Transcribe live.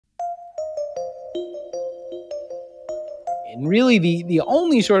And really the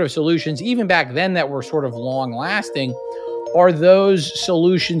only sort of solutions, even back then, that were sort of long lasting are those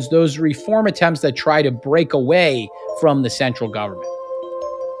solutions, those reform attempts that try to break away from the central government.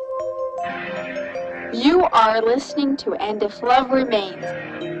 You are listening to And If Love Remains,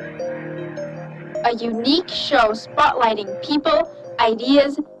 a unique show spotlighting people,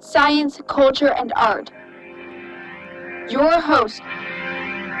 ideas, science, culture, and art. Your host,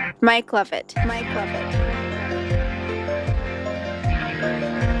 Mike Lovett.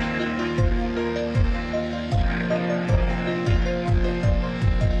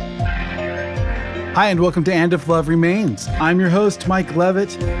 Hi, and welcome to And If Love Remains. I'm your host, Mike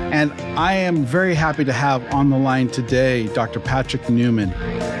Levitt, and I am very happy to have on the line today Dr. Patrick Newman.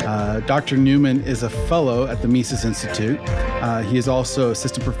 Dr. Newman is a fellow at the Mises Institute. He is also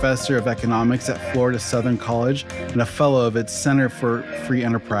assistant professor of economics at Florida Southern College and a fellow of its Center for Free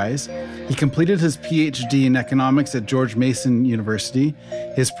Enterprise. He completed his PhD in economics at George Mason University.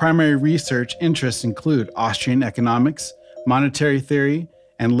 His primary research interests include Austrian economics, monetary theory,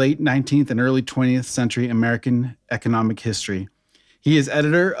 and late 19th and early 20th century American economic history. He is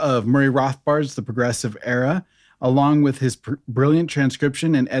editor of Murray Rothbard's The Progressive Era, along with his brilliant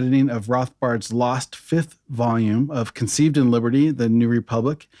transcription and editing of Rothbard's lost fifth volume of Conceived in Liberty, The New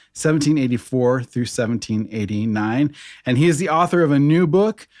Republic, 1784 through 1789. And he is the author of a new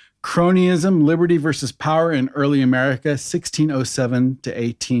book, Cronyism, Liberty versus Power in Early America, 1607 to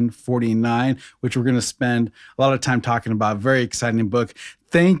 1849, which we're going to spend a lot of time talking about. Very exciting book.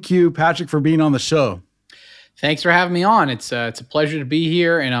 Thank you, Patrick, for being on the show. Thanks for having me on. It's a pleasure to be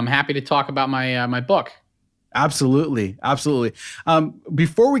here, and I'm happy to talk about my book. Absolutely.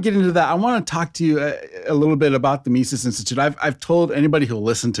 Before we get into that, I want to talk to you a little bit about the Mises Institute. I've told anybody who'll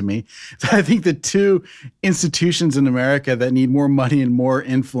listen to me that I think the two institutions in America that need more money and more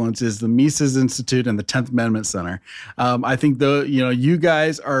influence is the Mises Institute and the 10th Amendment Center. I think you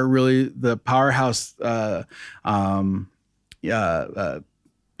guys are really the powerhouse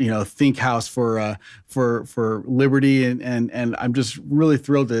think house for liberty, and I'm just really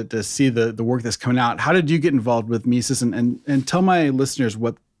thrilled to see the work that's coming out. How did you get involved with Mises, and tell my listeners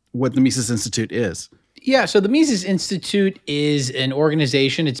what the Mises Institute is? Yeah, so the Mises Institute is an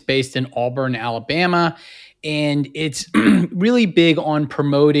organization. It's based in Auburn, Alabama, and it's really big on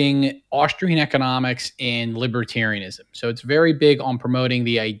promoting Austrian economics and libertarianism. So it's very big on promoting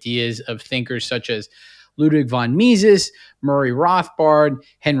the ideas of thinkers such as Ludwig von Mises, Murray Rothbard,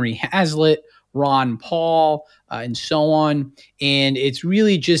 Henry Hazlitt, Ron Paul, and so on. And it's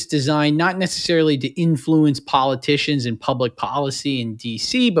really just designed not necessarily to influence politicians and public policy in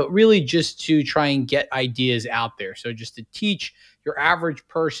DC, but really just to try and get ideas out there. So just to teach your average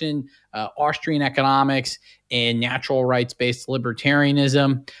person Austrian economics and natural rights-based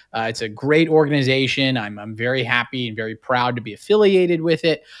libertarianism. It's a great organization. I'm very happy and very proud to be affiliated with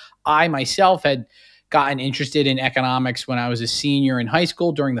it. I myself had gotten interested in economics when I was a senior in high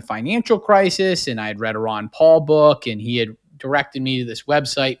school during the financial crisis, and I had read a Ron Paul book, and he had directed me to this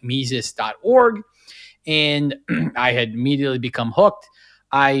website, Mises.org, and I had immediately become hooked.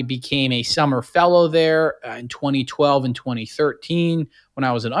 I became a summer fellow there in 2012 and 2013 when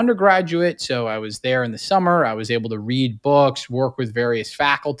I was an undergraduate. So I was there in the summer. I was able to read books, work with various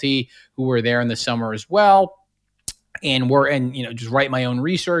faculty who were there in the summer as well, and just write my own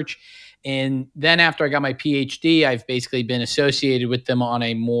research. And then after I got my PhD, I've basically been associated with them on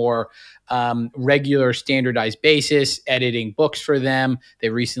a more regular, standardized basis, editing books for them. They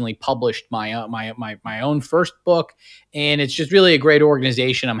recently published my own first book, and it's just really a great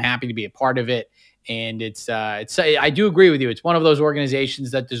organization. I'm happy to be a part of it, and I do agree with you. It's one of those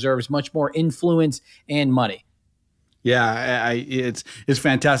organizations that deserves much more influence and money. Yeah, it's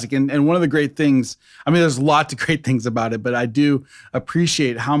fantastic. And one of the great things, there's lots of great things about it, but I do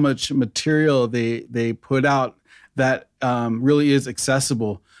appreciate how much material they put out that really is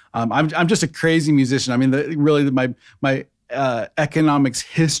accessible. I'm just a crazy musician. My economics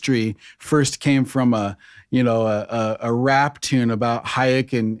history first came from a rap tune about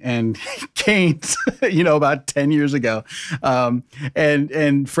Hayek and Keynes, about 10 years ago.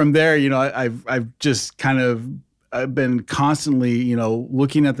 And from there, I've just kind of I've been constantly,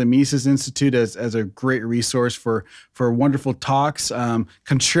 looking at the Mises Institute as a great resource for wonderful talks,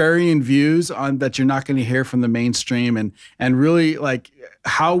 contrarian views on that you're not going to hear from the mainstream, and really like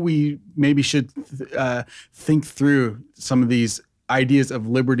how we maybe should think through some of these ideas of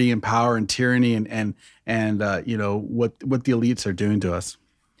liberty and power and tyranny and what the elites are doing to us.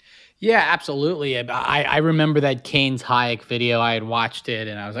 Yeah, absolutely. I remember that Keynes Hayek video. I had watched it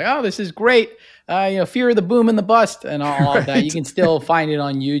and I was like, oh, this is great. Fear of the boom and the bust and all of that. You Right. can still find it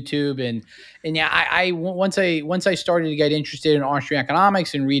on YouTube. And yeah, once I started to get interested in Austrian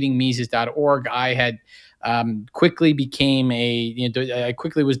economics and reading Mises.org, I had quickly became I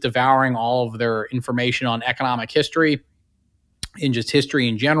quickly was devouring all of their information on economic history and just history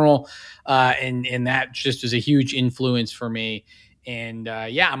in general. And that just was a huge influence for me. And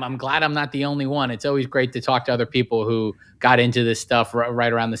yeah, I'm glad I'm not the only one. It's always great to talk to other people who got into this stuff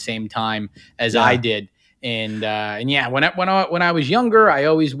right around the same time as I Yeah. did. And yeah, when I was younger, I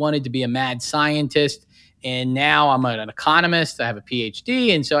always wanted to be a mad scientist. And now I'm an economist. I have a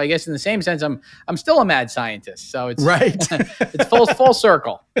PhD, and so I guess in the same sense, I'm still a mad scientist. So it's Right. it's full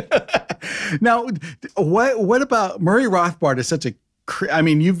circle. Now, what about Murray Rothbard is such a I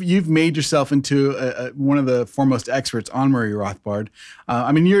mean, you've made yourself into one of the foremost experts on Murray Rothbard.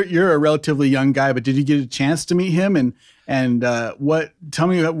 I mean, you're a relatively young guy, but did you get a chance to meet him? And what? Tell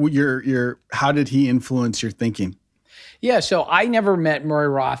me about your how did he influence your thinking? Yeah, so I never met Murray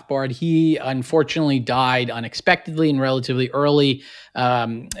Rothbard. He unfortunately died unexpectedly and relatively early.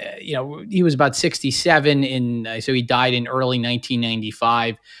 He was about 67, so he died in early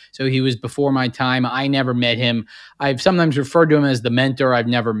 1995. So he was before my time. I never met him. I've sometimes referred to him as the mentor I've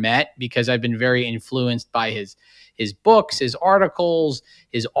never met because I've been very influenced by his books, his articles,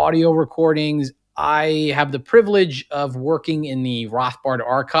 his audio recordings. I have the privilege of working in the Rothbard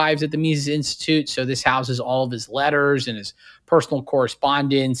archives at the Mises Institute. So this houses all of his letters and his personal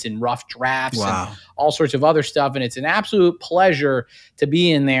correspondence and rough drafts and all sorts of other stuff. And it's an absolute pleasure to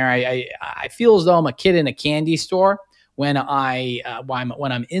be in there. I feel as though I'm a kid in a candy store when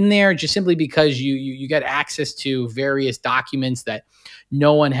I'm in there, just simply because you get access to various documents that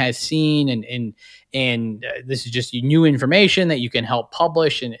no one has seen, and this is just new information that you can help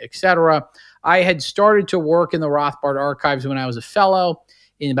publish and et cetera. I had started to work in the Rothbard archives when I was a fellow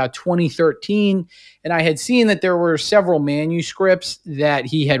in about 2013, and I had seen that there were several manuscripts that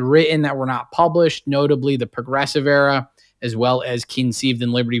he had written that were not published, notably the Progressive Era, as well as Conceived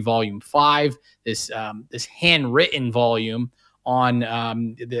in Liberty Volume 5, this handwritten volume on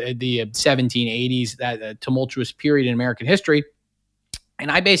the 1780s, that tumultuous period in American history. And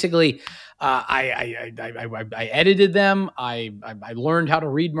I basically, I edited them. I learned how to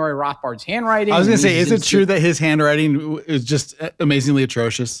read Murray Rothbard's handwriting. I was going to say, is it true that his handwriting is just amazingly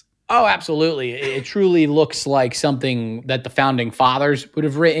atrocious? Oh, absolutely. It truly looks like something that the founding fathers would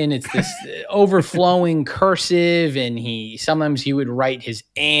have written. It's this overflowing cursive, and sometimes he would write his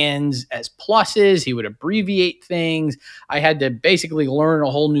ands as pluses. He would abbreviate things. I had to basically learn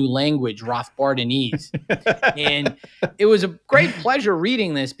a whole new language, Rothbardinese. And it was a great pleasure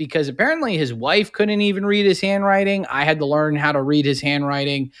reading this because apparently his wife couldn't even read his handwriting. I had to learn how to read his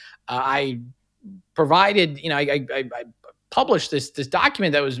handwriting. I provided, I published this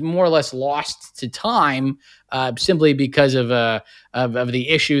document that was more or less lost to time, simply because of the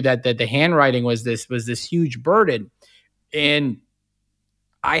issue that the handwriting was this huge burden. And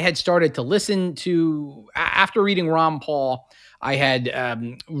I had started to listen to, after reading Ron Paul, I had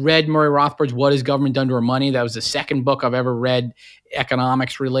read Murray Rothbard's What Has Government Done to Our Money? That was the second book I've ever read,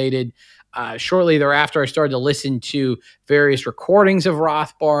 economics related. Shortly thereafter, I started to listen to various recordings of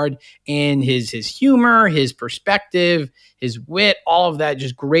Rothbard, and his humor, his perspective, his wit, all of that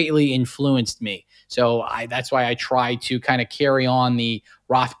just greatly influenced me. So that's why I try to kind of carry on the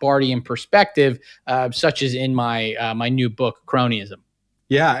Rothbardian perspective, such as in my new book, Cronyism.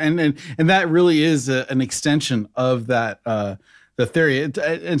 Yeah, and that really is an extension of that the theory.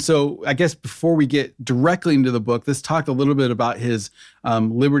 And so I guess before we get directly into the book, let's talk a little bit about his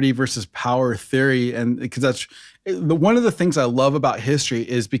liberty versus power theory. And because that's one of the things I love about history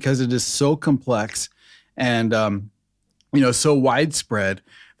is because it is so complex and so widespread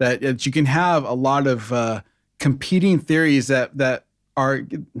that you can have a lot of competing theories that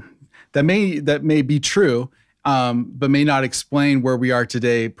may be true, but may not explain where we are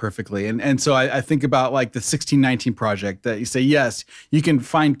today perfectly. And so I think about like the 1619 Project, that you say, yes, you can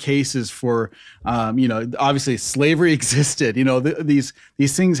find cases for, obviously slavery existed, these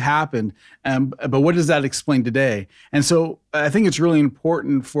things happened, but what does that explain today? And so I think it's really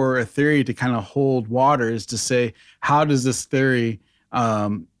important for a theory to kind of hold water, is to say, how does this theory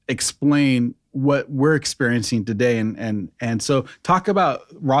explain what we're experiencing today? And so talk about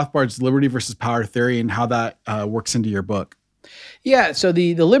Rothbard's liberty versus power theory and how that works into your book. Yeah, so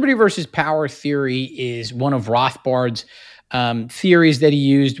the liberty versus power theory is one of Rothbard's theories that he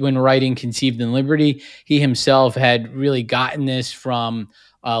used when writing Conceived in Liberty. He himself had really gotten this from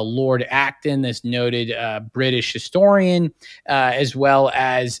Lord Acton, this noted British historian, as well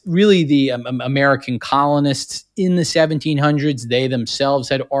as really the American colonists in the 1700s. They themselves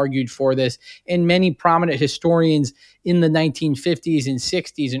had argued for this, and many prominent historians in the 1950s and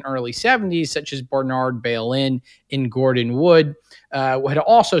 60s and early 70s, such as Bernard Bailyn and Gordon Wood, had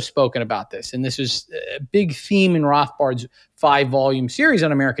also spoken about this. And this was a big theme in Rothbard's 5-volume series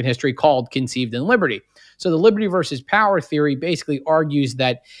on American history called Conceived in Liberty. So the liberty versus power theory basically argues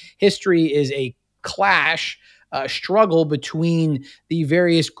that history is a clash, struggle between the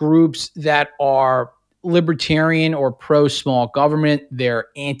various groups that are libertarian or pro-small government. They're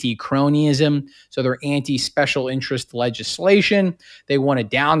anti-cronyism, so they're anti-special interest legislation. They want to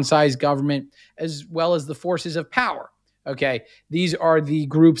downsize government, as well as the forces of power. Okay, these are the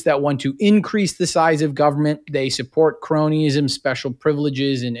groups that want to increase the size of government. They support cronyism, special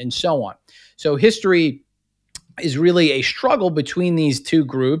privileges, and so on. So history is really a struggle between these two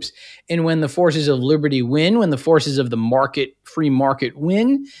groups. And when the forces of liberty win, when the forces of the market, free market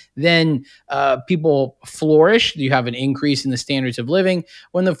win, then people flourish. You have an increase in the standards of living.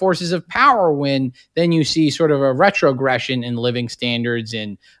 When the forces of power win, then you see sort of a retrogression in living standards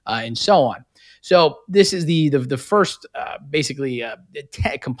and so on. So this is the first basically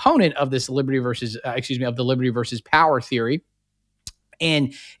component of this liberty versus of the liberty versus power theory.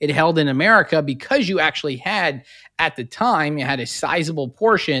 And it held in America because you actually had, at the time, you had a sizable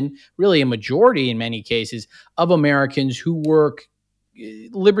portion, really a majority in many cases, of Americans who were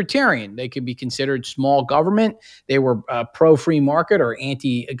libertarian. They could be considered small government. They were pro-free market or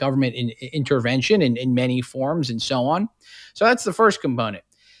anti-government intervention in many forms and so on. So that's the first component.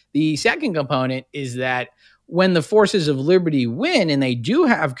 The second component is that when the forces of liberty win and they do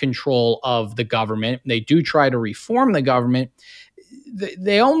have control of the government, they do try to reform the government,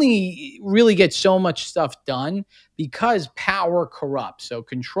 they only really get so much stuff done because power corrupts. So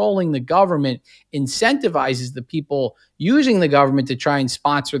controlling the government incentivizes the people using the government to try and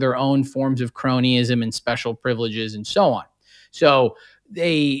sponsor their own forms of cronyism and special privileges and so on. So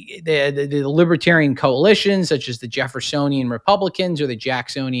the libertarian coalitions, such as the Jeffersonian Republicans or the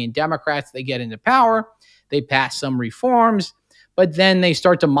Jacksonian Democrats, they get into power, they pass some reforms, but then they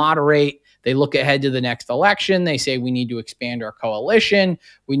start to moderate. They look ahead to the next election. They say, we need to expand our coalition.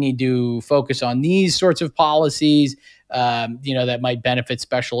 We need to focus on these sorts of policies, that might benefit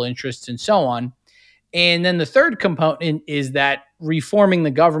special interests and so on. And then the third component is that reforming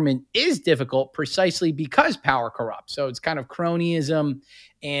the government is difficult precisely because power corrupts. So it's kind of cronyism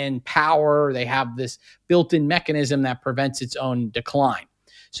and power. They have this built-in mechanism that prevents its own decline.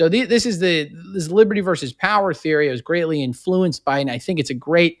 So this liberty versus power theory. I was greatly influenced by, and I think it's a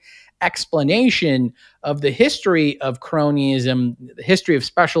great explanation of the history of cronyism, the history of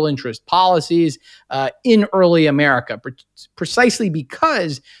special interest policies in early America, precisely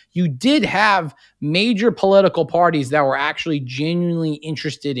because you did have major political parties that were actually genuinely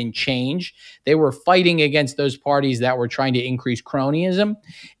interested in change. They were fighting against those parties that were trying to increase cronyism,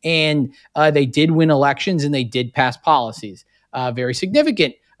 and they did win elections and they did pass policies, very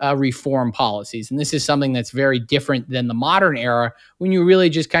significant reform policies. And this is something that's very different than the modern era, when you really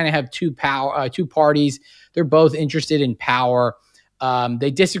just kind of have two parties. They're both interested in power. They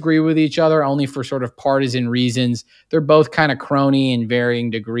disagree with each other only for sort of partisan reasons. They're both kind of crony in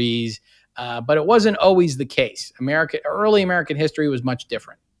varying degrees, but it wasn't always the case. Early American history was much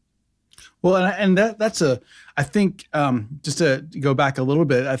different. Well, and that's I think, just to go back a little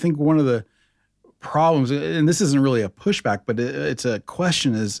bit, I think one of the problems, and this isn't really a pushback, but it's a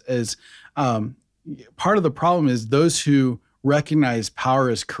question, is part of the problem is those who recognize power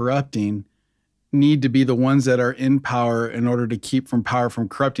as corrupting need to be the ones that are in power in order to keep power from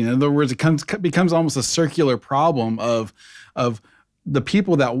corrupting. In other words, it becomes almost a circular problem of the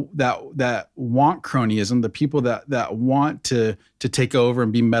people that want cronyism, the people that want to take over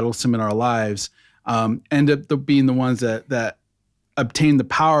and be meddlesome in our lives, end up being the ones that obtain the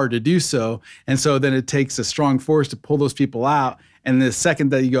power to do so. And so then it takes a strong force to pull those people out. And the second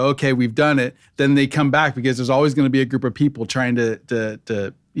that you go, okay, we've done it, then they come back, because there's always going to be a group of people trying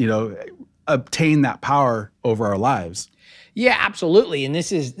to obtain that power over our lives. Yeah, absolutely. And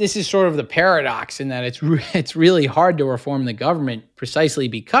this is sort of the paradox in that it's really hard to reform the government, precisely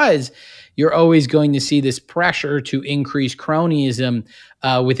because you're always going to see this pressure to increase cronyism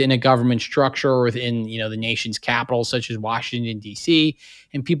within a government structure or within the nation's capital, such as Washington, D.C.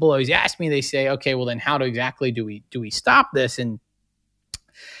 And people always ask me, they say, okay, well then how exactly do we stop this? And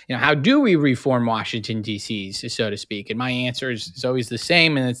how do we reform Washington, D.C., so to speak? And my answer is always the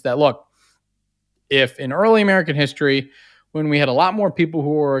same, and it's that, look, if in early American history, when we had a lot more people who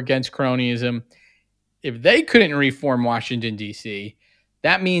were against cronyism, if they couldn't reform Washington, D.C.,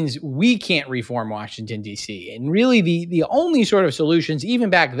 that means we can't reform Washington, D.C. And really the only sort of solutions, even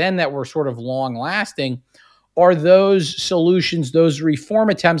back then, that were sort of long lasting are those solutions, those reform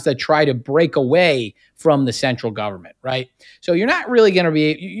attempts that try to break away from the central government, right? So you're never really going to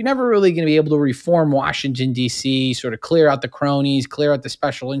be able to reform Washington, D.C., sort of clear out the cronies, clear out the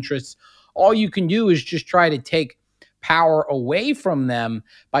special interests. All you can do is just try to take power away from them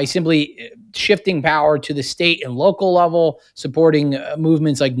by simply shifting power to the state and local level, supporting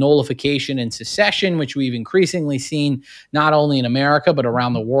movements like nullification and secession, which we've increasingly seen not only in America, but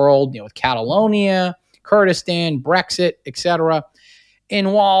around the world, with Catalonia, Kurdistan, Brexit, etc.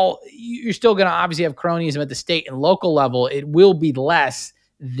 And while you're still going to obviously have cronyism at the state and local level, it will be less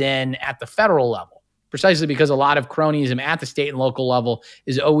than at the federal level, precisely because a lot of cronyism at the state and local level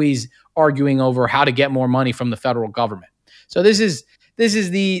is always arguing over how to get more money from the federal government. So this is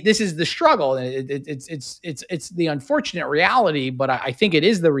the struggle. It's the unfortunate reality, but I think it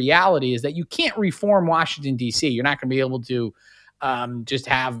is the reality, is that you can't reform Washington, D.C. You're not going to be able to just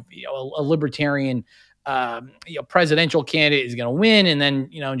have a libertarian presidential candidate is going to win, and then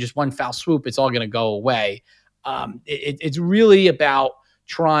in just one foul swoop, it's all going to go away. It's really about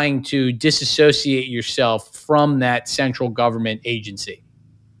trying to disassociate yourself from that central government agency.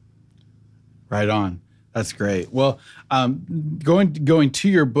 Right on. That's great. Well, going to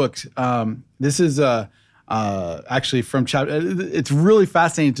your books, this is actually from chapter. It's really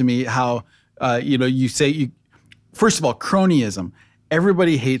fascinating to me how you say first of all, cronyism.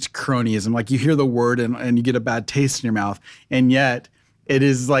 Everybody hates cronyism. Like, you hear the word and you get a bad taste in your mouth. And yet it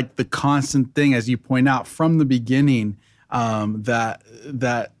is like the constant thing, as you point out from the beginning,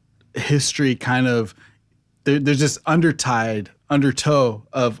 that history kind of, there's this undertow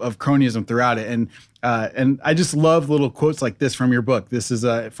of cronyism throughout it. And I just love little quotes like this from your book. This is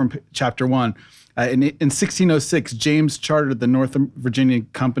from chapter 1. In 1606, James chartered the North Virginia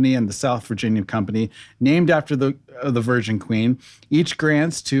Company and the South Virginia Company, named after the Virgin Queen. Each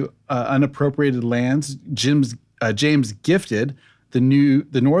grants to unappropriated lands. James gifted the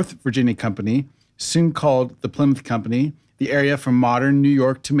North Virginia Company, soon called the Plymouth Company, the area from modern New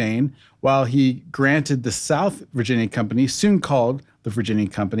York to Maine, while he granted the South Virginia Company, soon called the Virginia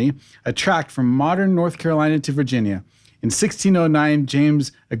Company, a tract from modern North Carolina to Virginia. In 1609,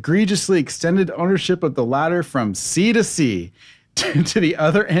 James egregiously extended ownership of the latter from sea to sea to the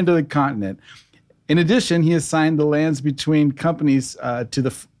other end of the continent. In addition, he assigned the lands between companies to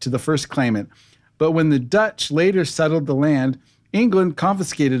the first claimant. But when the Dutch later settled the land, England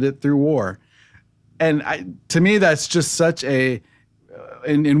confiscated it through war. And to me, that's just such a,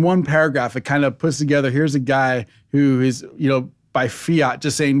 in one paragraph, it kind of puts together, here's a guy who is, by fiat,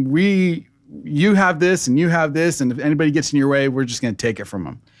 just saying, you have this and you have this, and if anybody gets in your way, we're just going to take it from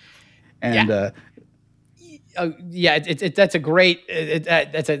them. And that's a great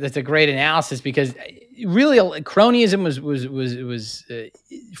analysis, because really cronyism was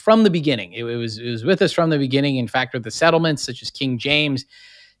from the beginning. It was with us from the beginning. In fact, with the settlements such as King James,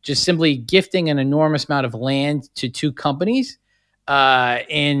 just simply gifting an enormous amount of land to two companies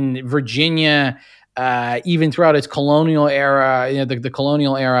in Virginia. Even throughout its colonial era, the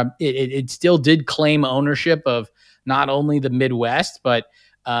colonial era, it still did claim ownership of not only the Midwest, but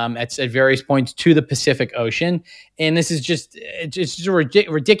at various points to the Pacific Ocean. And this is just a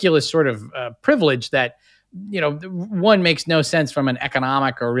ridiculous sort of privilege that, one, makes no sense from an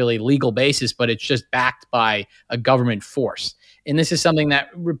economic or really legal basis, but it's just backed by a government force. And this is something that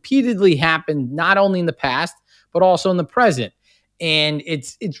repeatedly happened not only in the past, but also in the present. And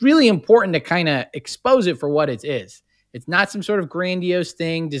it's really important to kind of expose it for what it is. It's not some sort of grandiose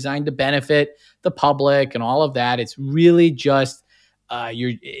thing designed to benefit the public and all of that. It's really just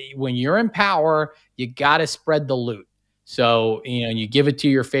when you're in power, you got to spread the loot. So, you give it to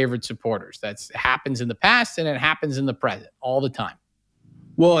your favorite supporters. That happens in the past and it happens in the present all the time.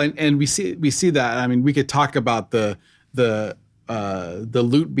 Well, and we see that. I mean, we could talk about the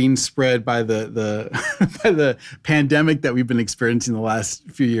loot being spread by the by the pandemic that we've been experiencing the last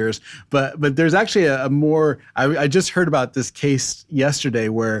few years. But there's actually a more, I just heard about this case yesterday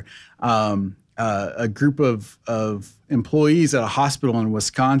where a group of employees at a hospital in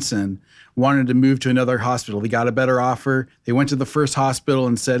Wisconsin wanted to move to another hospital. They got a better offer. They went to the first hospital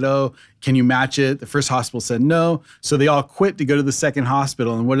and said, "Oh, can you match it?" The first hospital said no. So they all quit to go to the second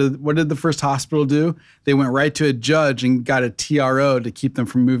hospital. And what did the first hospital do? They went right to a judge and got a TRO to keep them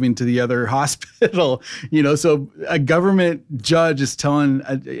from moving to the other hospital. So a government judge is telling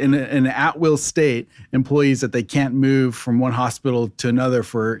in an at-will state employees that they can't move from one hospital to another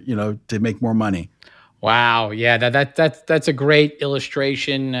for, to make more money. Wow. Yeah, that's a great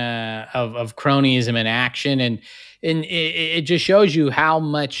illustration of cronyism in action. And, And it just shows you how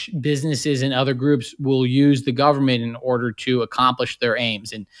much businesses and other groups will use the government in order to accomplish their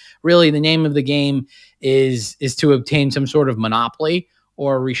aims. And really, the name of the game is to obtain some sort of monopoly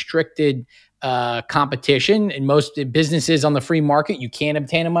or restricted competition. In most businesses on the free market, you can't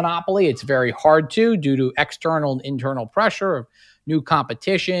obtain a monopoly. It's very hard to, due to external and internal pressure of new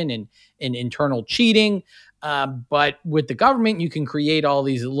competition and internal cheating. But with the government, you can create all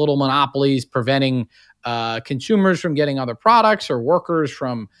these little monopolies, preventing consumers from getting other products or workers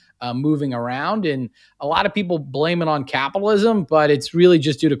from moving around. And a lot of people blame it on capitalism, but it's really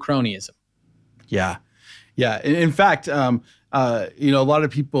just due to cronyism. Yeah. Yeah. In fact, a lot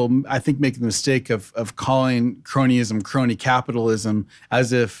of people, I think, make the mistake of calling cronyism crony capitalism,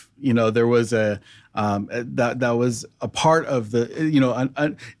 as if, there was that was a part of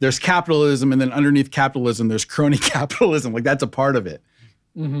the, there's capitalism, and then underneath capitalism, there's crony capitalism. Like, that's a part of it.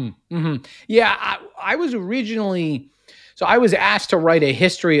 Mm-hmm. Mm-hmm. Yeah. I was originally, so I was asked to write a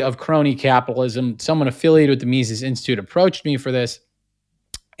history of crony capitalism. Someone affiliated with the Mises Institute approached me for this.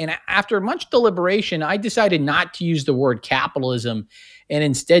 And after much deliberation, I decided not to use the word capitalism and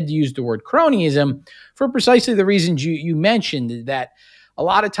instead to use the word cronyism, for precisely the reasons you mentioned, that a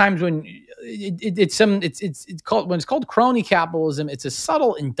lot of times when it's called crony capitalism, it's a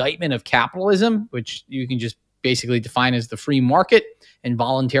subtle indictment of capitalism, which you can just basically define as the free market and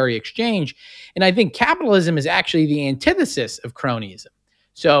voluntary exchange. And I think capitalism is actually the antithesis of cronyism.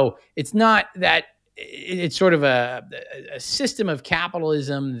 So it's not that it's sort of a system of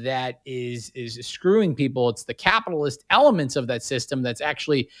capitalism that is screwing people. It's the capitalist elements of that system that's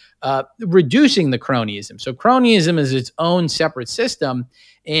actually reducing the cronyism. So cronyism is its own separate system,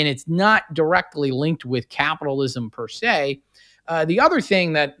 and it's not directly linked with capitalism per se. The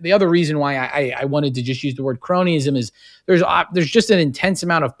other reason why I wanted to just use the word cronyism is there's just an intense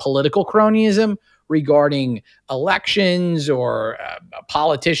amount of political cronyism regarding elections, or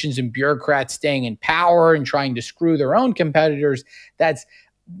politicians and bureaucrats staying in power and trying to screw their own competitors. That's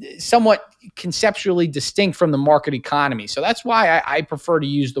somewhat conceptually distinct from the market economy. So that's why I prefer to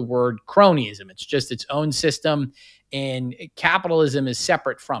use the word cronyism. It's just its own system, and capitalism is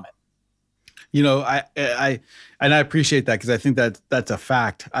separate from it. I appreciate that, because I think that's a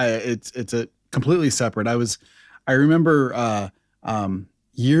fact. It's a completely separate. I remember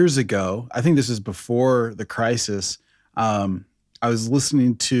years ago, I think this is before the crisis. I was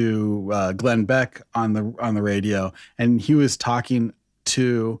listening to Glenn Beck on the radio, and he was talking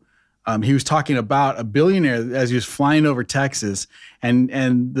about a billionaire as he was flying over Texas,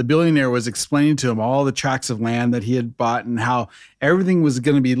 and the billionaire was explaining to him all the tracts of land that he had bought and how everything was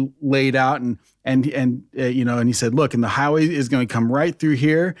going to be laid out, and he said, look, and the highway is going to come right through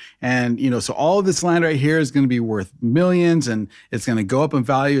here, and so all of this land right here is going to be worth millions, and it's going to go up in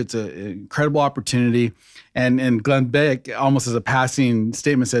value. It's an incredible opportunity. And Glenn Beck, almost as a passing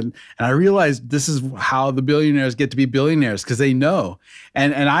statement, said, and I realized this is how the billionaires get to be billionaires, because they know.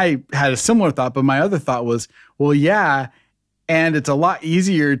 And I had a similar thought, but my other thought was, well, yeah, and it's a lot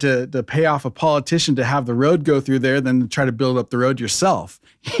easier to pay off a politician to have the road go through there than to try to build up the road yourself.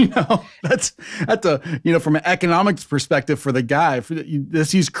 That's from an economics perspective for the guy.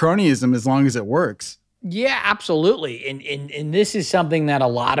 Let's use cronyism as long as it works. Yeah, absolutely. And this is something that a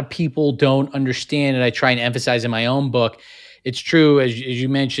lot of people don't understand, and I try and emphasize in my own book. It's true, as you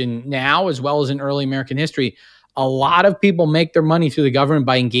mentioned, now as well as in early American history. A lot of people make their money through the government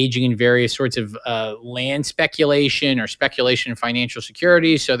by engaging in various sorts of land speculation or speculation in financial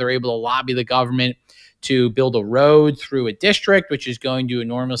securities. So they're able to lobby the government to build a road through a district, which is going to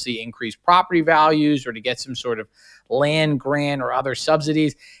enormously increase property values, or to get some sort of land grant or other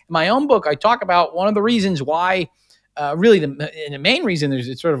subsidies. In my own book, I talk about one of the reasons why, the main reason,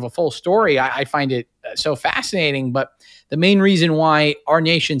 it's sort of a full story. I find it so fascinating, but the main reason why our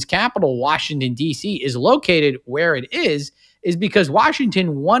nation's capital, Washington, D.C., is located where it is because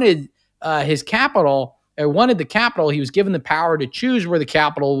Washington wanted his capital, or wanted the capital. He was given the power to choose where the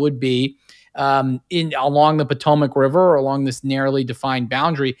capital would be, along the Potomac River, or along this narrowly defined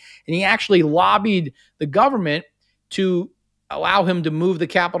boundary. And he actually lobbied the government to allow him to move the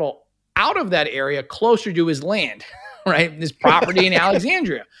capital out of that area closer to his land, right? His property in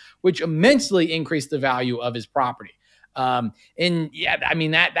Alexandria, which immensely increased the value of his property. That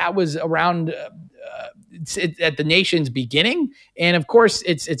was around at the nation's beginning. And of course,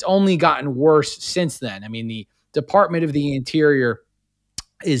 it's only gotten worse since then. I mean, the Department of the Interior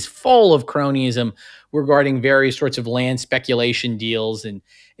is full of cronyism regarding various sorts of land speculation deals and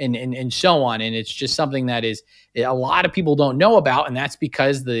so on. And it's just something that is a lot of people don't know about, and that's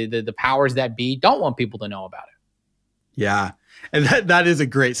because the powers that be don't want people to know about it. Yeah, and that is a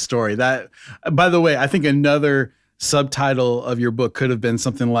great story. That, by the way, I think another subtitle of your book could have been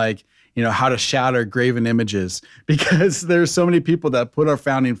something like, how to shatter graven images, because there's so many people that put our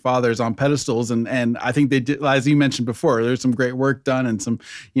founding fathers on pedestals. And I think they did, as you mentioned before, there's some great work done and some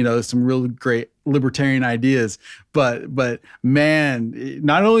real great libertarian ideas. But man,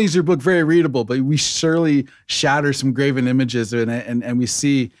 not only is your book very readable, but we surely shatter some graven images in it. And we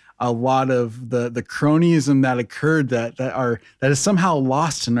see a lot of the cronyism that occurred that is somehow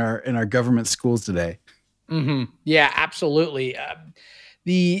lost in our government schools today. Mm-hmm. Yeah, absolutely.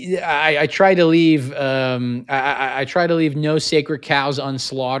 I try to leave I try to leave no sacred cows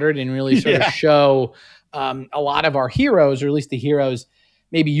unslaughtered, and really sort of show a lot of our heroes, or at least the heroes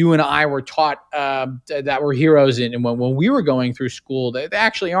maybe you and I were taught that were heroes and when we were going through school. They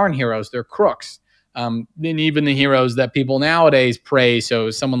actually aren't heroes; they're crooks. And even the heroes that people nowadays praise. So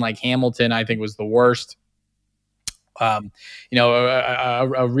someone like Hamilton, I think, was the worst. A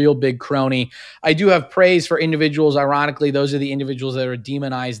real big crony. I do have praise for individuals. Ironically, those are the individuals that are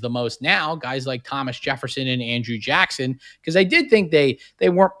demonized the most now, guys like Thomas Jefferson and Andrew Jackson, because I did think they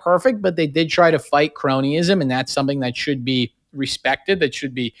weren't perfect, but they did try to fight cronyism, and that's something that should be respected, that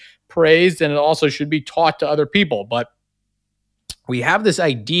should be praised, and it also should be taught to other people. But we have this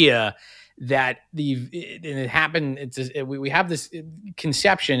idea that it happened. We have this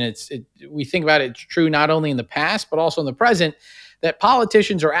conception. We think about it, it's true not only in the past but also in the present, that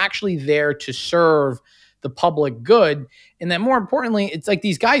politicians are actually there to serve the public good, and that more importantly, it's like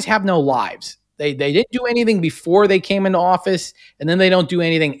these guys have no lives. They didn't do anything before they came into office, and then they don't do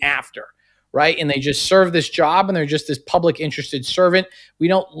anything after. Right. And they just serve this job, and they're just this public interested servant. We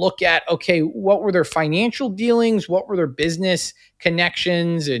don't look at, okay, what were their financial dealings? What were their business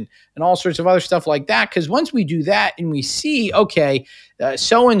connections and all sorts of other stuff like that? Because once we do that and we see, okay,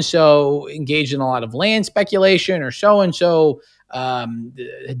 so-and-so engaged in a lot of land speculation, or so-and-so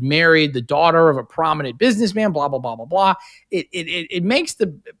had married the daughter of a prominent businessman, blah, blah, blah, blah, blah. It makes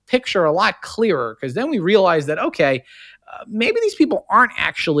the picture a lot clearer, because then we realize that, okay, maybe these people aren't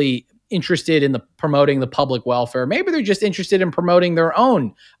actually interested in promoting the public welfare. Maybe they're just interested in promoting their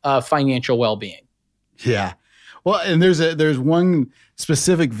own financial well-being. Yeah. Well, and there's one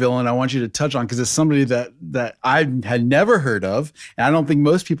specific villain I want you to touch on, because it's somebody that I had never heard of, and I don't think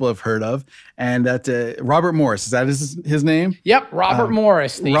most people have heard of, and that's Robert Morris. Is that his name? Yep, Robert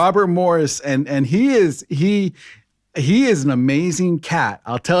Morris. Robert Morris, and he is an amazing cat,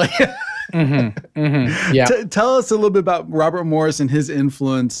 I'll tell you. Yeah. Tell us a little bit about Robert Morris and his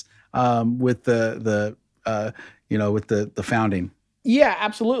influence with the founding. Yeah,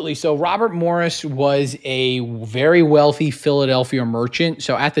 absolutely. So Robert Morris was a very wealthy Philadelphia merchant.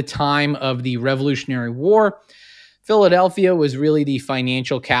 So at the time of the Revolutionary War, Philadelphia was really the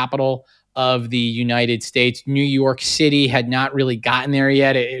financial capital of the United States. New York City had not really gotten there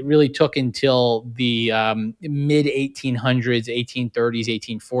yet. It really took until the mid 1800s, 1830s,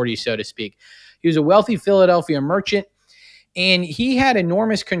 1840s, so to speak. He was a wealthy Philadelphia merchant, and he had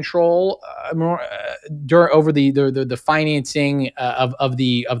enormous control over the financing of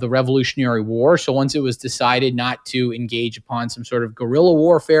the Revolutionary War. So once it was decided not to engage upon some sort of guerrilla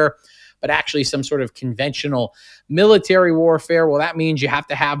warfare, but actually some sort of conventional military warfare, well, that means you have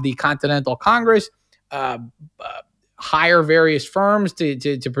to have the Continental Congress hire various firms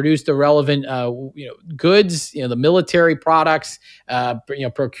to produce the relevant goods, the military products,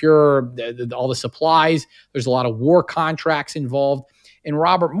 procure all the supplies. There's a lot of war contracts involved. And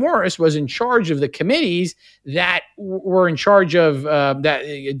Robert Morris was in charge of the committees that were in charge of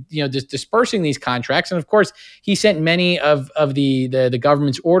dispersing these contracts. And of course, he sent many of the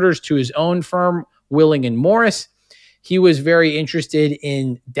government's orders to his own firm, Willing and Morris. He was very interested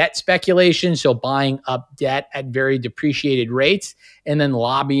in debt speculation, so buying up debt at very depreciated rates, and then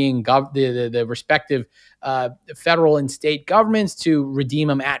lobbying the respective federal and state governments to redeem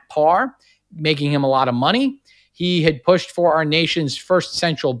them at par, making him a lot of money. He had pushed for our nation's first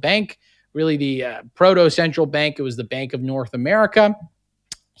central bank, really the proto-central bank. It was the Bank of North America.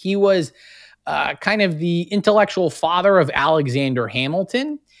 He was kind of the intellectual father of Alexander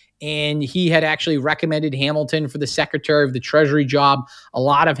Hamilton. And he had actually recommended Hamilton for the Secretary of the Treasury job. A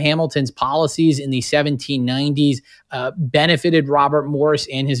lot of Hamilton's policies in the 1790s benefited Robert Morris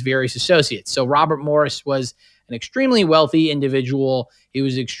and his various associates. So Robert Morris was an extremely wealthy individual. He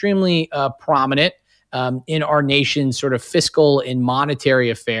was extremely prominent in our nation's sort of fiscal and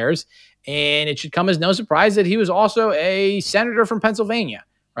monetary affairs. And it should come as no surprise that he was also a senator from Pennsylvania,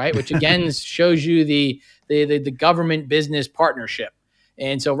 right? Which again shows you the government business partnership.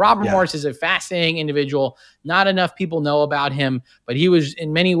 And so Robert Morris is a fascinating individual. Not enough people know about him, but he was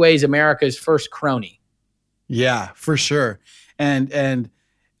in many ways America's first crony. Yeah, for sure. And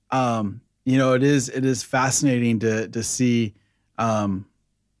it is fascinating to see. In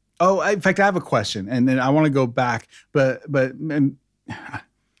fact, I have a question, and then I want to go back. But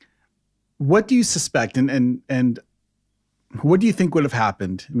what do you suspect, and what do you think would have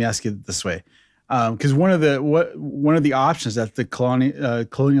happened? Let me ask you this way, because one of the options that the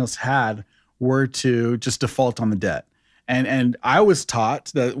colonials had were to just default on the debt, and I was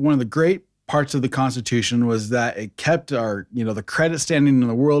taught that one of the great parts of the Constitution was that it kept our the credit standing in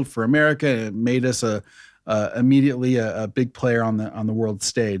the world for America. And it made us immediately a big player on the world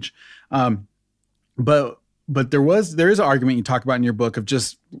stage. But there is an argument you talk about in your book of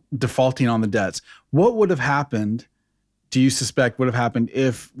just defaulting on the debts. What would have happened, do you suspect would have happened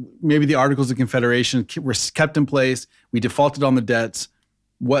if maybe the Articles of Confederation were kept in place, we defaulted on the debts?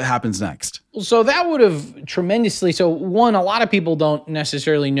 What happens next? So that would have tremendously. So one, a lot of people don't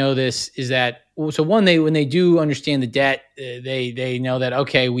necessarily know this, is that, so one, when they do understand the debt, they know that,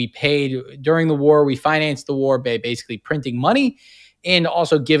 okay, we paid during the war, we financed the war by basically printing money and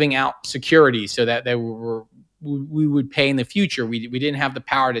also giving out securities so that we would pay in the future. We didn't have the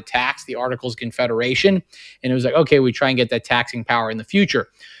power to tax, the Articles of Confederation. And it was like, okay, we try and get that taxing power in the future.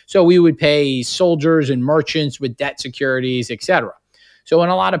 So we would pay soldiers and merchants with debt securities, et cetera. So when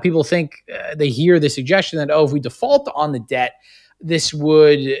a lot of people think, they hear the suggestion that, if we default on the debt, this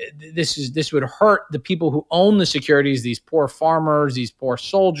would hurt the people who own the securities, these poor farmers, these poor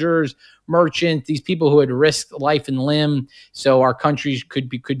soldiers, merchants, these people who had risked life and limb, so our countries could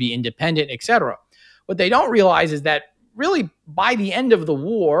be independent, et cetera. What they don't realize is that really by the end of the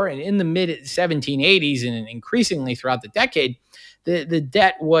war and in the mid 1780s and increasingly throughout the decade, the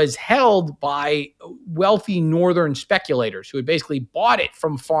debt was held by wealthy northern speculators who had basically bought it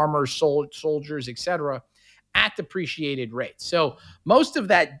from farmers, soldiers, et cetera, at depreciated rates. So most of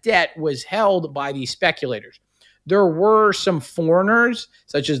that debt was held by these speculators. There were some foreigners,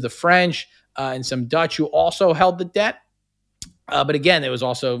 such as the French and some Dutch, who also held the debt. But again, it was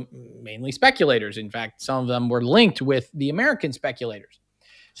also mainly speculators. In fact, some of them were linked with the American speculators.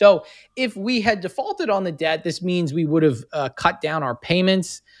 So if we had defaulted on the debt, this means we would have cut down our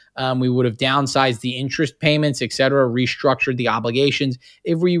payments. We would have downsized the interest payments, et cetera, restructured the obligations.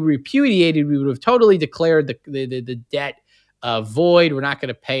 If we repudiated, we would have totally declared the debt void. We're not going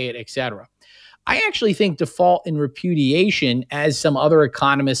to pay it, et cetera. I actually think default and repudiation, as some other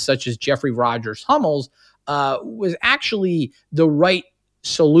economists such as Jeffrey Rogers Hummels, was actually the right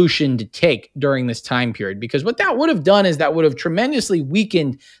solution to take during this time period, because what that would have done is that would have tremendously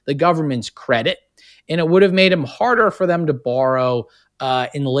weakened the government's credit, and it would have made them harder for them to borrow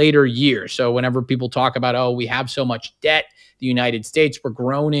in later years. So whenever people talk about, we have so much debt, the United States, we're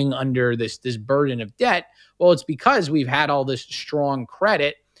groaning under this burden of debt. Well, it's because we've had all this strong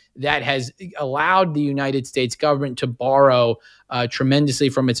credit that has allowed the United States government to borrow tremendously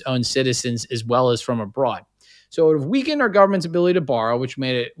from its own citizens as well as from abroad. So it would have weakened our government's ability to borrow, which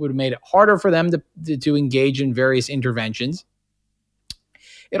would have made it harder for them to engage in various interventions.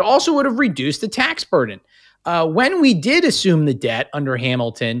 It also would have reduced the tax burden. When we did assume the debt under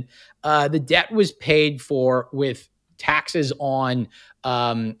Hamilton, the debt was paid for with taxes on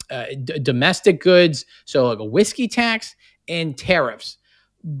domestic goods, so like a whiskey tax, and tariffs.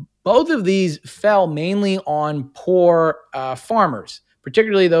 Both of these fell mainly on poor farmers,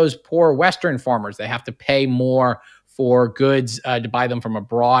 particularly those poor Western farmers. They have to pay more for goods to buy them from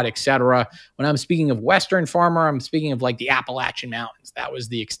abroad, et cetera. When I'm speaking of Western farmer, I'm speaking of like the Appalachian Mountains. That was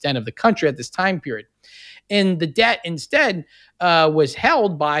the extent of the country at this time period. And the debt instead was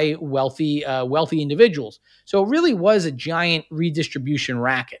held by wealthy individuals. So it really was a giant redistribution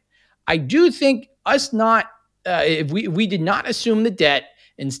racket. I do think if we did not assume the debt,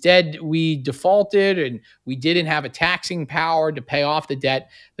 instead, we defaulted and we didn't have a taxing power to pay off the debt,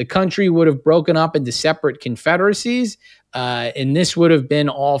 the country would have broken up into separate confederacies, and this would have been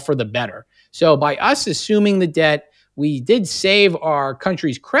all for the better. So by us assuming the debt, we did save our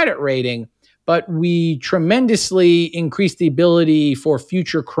country's credit rating, but we tremendously increased the ability for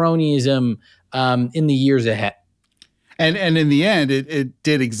future cronyism in the years ahead. And in the end, it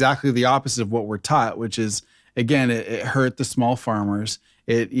did exactly the opposite of what we're taught, which is, again, it hurt the small farmers.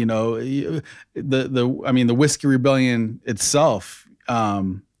 The Whiskey Rebellion itself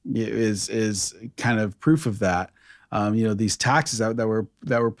is kind of proof of that. These taxes that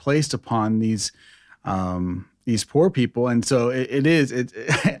were placed upon these poor people, and so it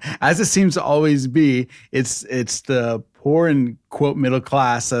as it seems to always be, it's the poor and quote middle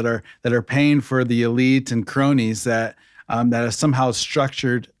class that are paying for the elite and cronies that have somehow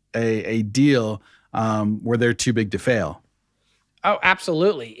structured a deal where they're too big to fail. Oh,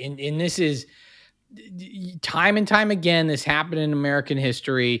 absolutely. And this is time and time again, this happened in American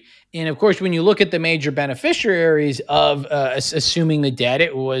history. And of course, when you look at the major beneficiaries of assuming the debt,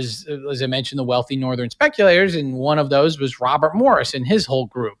 it was, as I mentioned, the wealthy northern speculators, and one of those was Robert Morris and his whole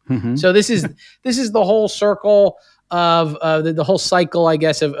group. So this is the whole circle of the whole cycle, I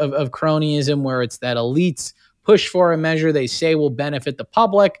guess, of cronyism, where it's that elites push for a measure they say will benefit the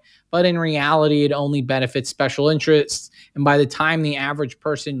public, but in reality, it only benefits special interests. And by the time the average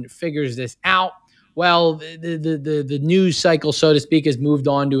person figures this out, well, the news cycle, so to speak, has moved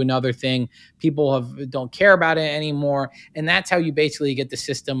on to another thing. People don't care about it anymore, and that's how you basically get the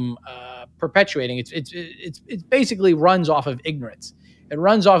system perpetuating. It basically runs off of ignorance. It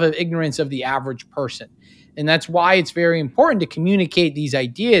runs off of ignorance of the average person, and that's why it's very important to communicate these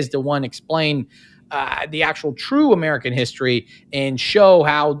ideas to explain the actual true American history and show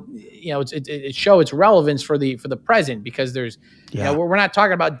how show its relevance for the present, because there's we're not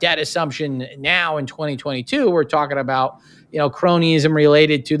talking about debt assumption now in 2022. We're talking about cronyism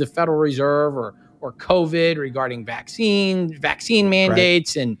related to the Federal Reserve or COVID regarding vaccine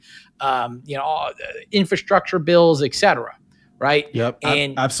mandates, right, and infrastructure bills, etc. Right? Yep.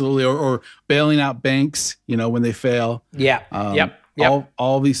 And absolutely, or bailing out banks when they fail. Yeah. Yep.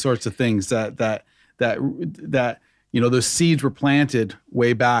 All these sorts of things that those seeds were planted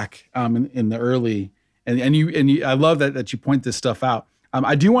way back in the early, and you I love that you point this stuff out.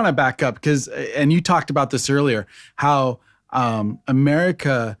 I do want to back up and you talked about this earlier, how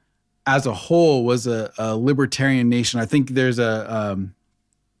America as a whole was a libertarian nation. I think there's and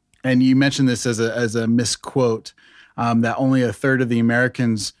you mentioned this as a misquote, that only a third of the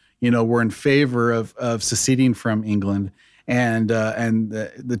Americans were in favor of seceding from England. And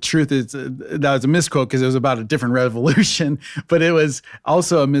the truth is that was a misquote because it was about a different revolution, but it was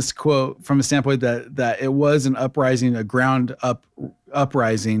also a misquote from a standpoint that it was an uprising, a ground up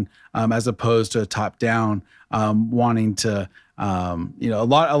uprising, as opposed to a top down, wanting to, a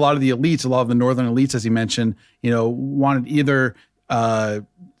lot of the elites, a lot of the northern elites, as you mentioned, wanted either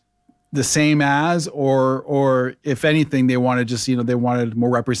the same as, or if anything, they wanted they wanted more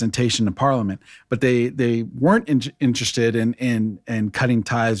representation in Parliament, but they weren't interested in cutting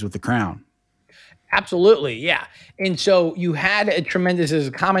ties with the crown. Absolutely, yeah. And so you had a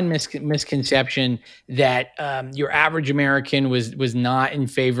common misconception that your average American was not in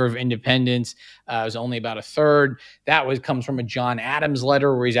favor of independence. It was only about a third. That comes from a John Adams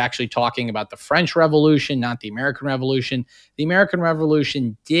letter where he's actually talking about the French Revolution, not the American Revolution. The American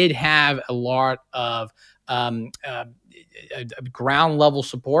Revolution did have a lot of ground level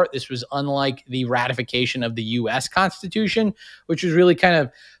support. This was unlike the ratification of the U.S. Constitution, which was really kind of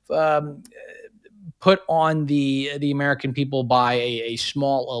put on the American people by a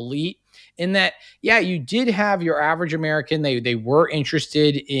small elite. In that, you did have your average American. They were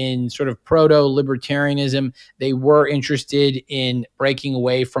interested in sort of proto-libertarianism. They were interested in breaking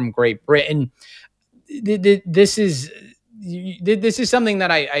away from Great Britain. This is something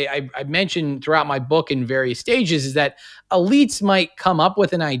that I mentioned throughout my book in various stages, is that elites might come up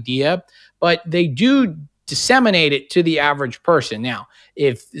with an idea, but they do disseminate it to the average person. Now,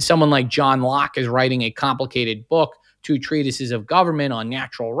 if someone like John Locke is writing a complicated book, 2 treatises of government on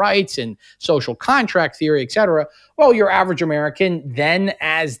natural rights and social contract theory, etc., well, your average American, then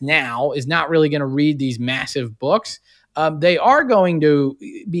as now, is not really going to read these massive books. They are going to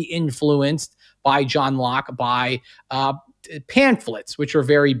be influenced by John Locke, by pamphlets, which were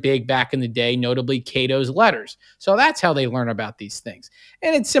very big back in the day, notably Cato's letters. So that's how they learn about these things.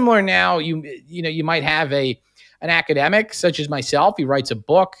 And it's similar now. You might have an academic such as myself. He writes a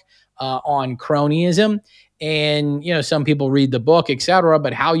book on cronyism, and some people read the book, etc.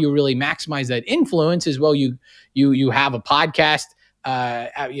 But how you really maximize that influence is, well, you have a podcast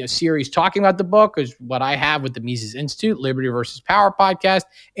series talking about the book, is what I have with the Mises Institute, Liberty versus Power podcast,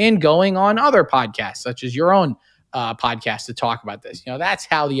 and going on other podcasts such as your own podcast to talk about this. That's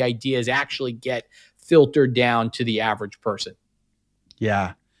how the ideas actually get filtered down to the average person.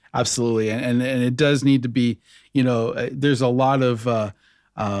 Yeah, absolutely. And it does need to be, there's a lot of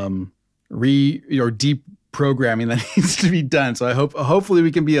deep programming that needs to be done. So hopefully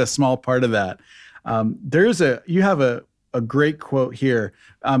we can be a small part of that. You have a great quote here,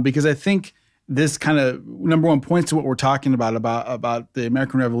 because I think this kind of, number one, points to what we're talking about the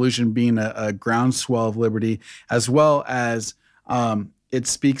American Revolution being a groundswell of liberty, as well as it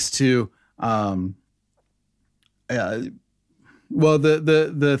speaks to the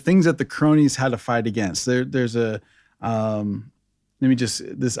things that the cronies had to fight against. There's a I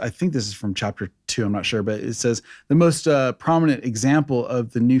think this is from chapter 2. I'm not sure, but it says the most prominent example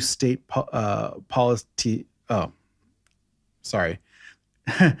of the new state policy. Oh, sorry.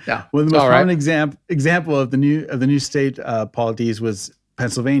 Yeah. One of the most All right. prominent example of the new state polities was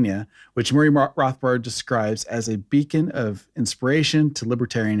Pennsylvania, which Murray Rothbard describes as a beacon of inspiration to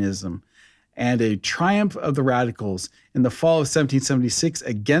libertarianism and a triumph of the radicals. In the fall of 1776,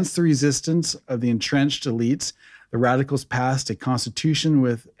 against the resistance of the entrenched elites, the radicals passed a constitution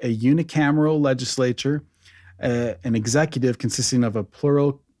with a unicameral legislature, an executive consisting of a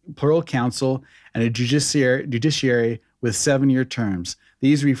plural council, and a judiciary with 7-year terms.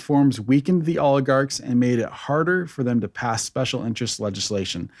 These reforms weakened the oligarchs and made it harder for them to pass special interest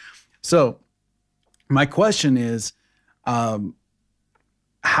legislation. So my question is,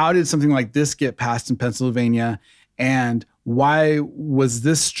 how did something like this get passed in Pennsylvania, and why was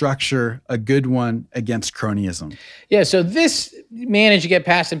this structure a good one against cronyism? Yeah, so this managed to get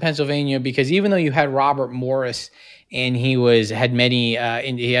passed in Pennsylvania because even though you had Robert Morris and he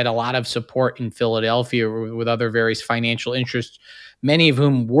had a lot of support in Philadelphia with other various financial interests, many of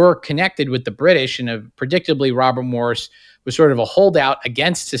whom were connected with the British, and predictably Robert Morris was sort of a holdout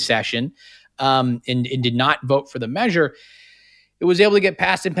against secession, and did not vote for the measure. It was able to get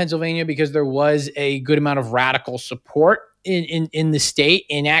passed in Pennsylvania because there was a good amount of radical support in the state.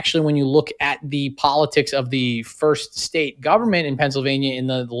 And actually, when you look at the politics of the first state government in Pennsylvania in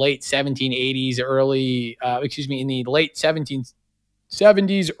the late 1780s, in the late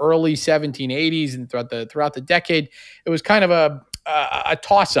 1770s, early 1780s, and throughout the decade, it was kind of a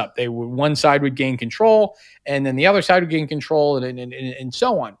toss-up. One side would gain control, and then the other side would gain control, and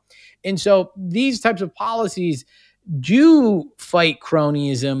so on. And so these types of policies do fight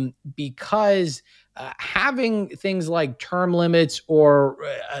cronyism because having things like term limits or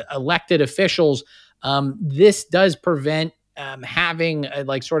elected officials, this does prevent having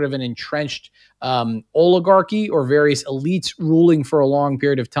sort of an entrenched oligarchy or various elites ruling for a long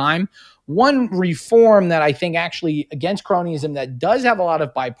period of time. One reform that I think actually against cronyism that does have a lot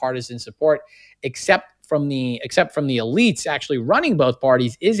of bipartisan support, except from the elites actually running both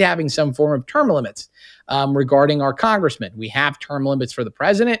parties, is having some form of term limits regarding our congressmen. We have term limits for the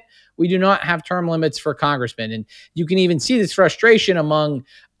president. We do not have term limits for congressmen. And you can even see this frustration among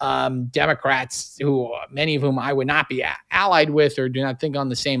Democrats, many of whom I would not be allied with or do not think on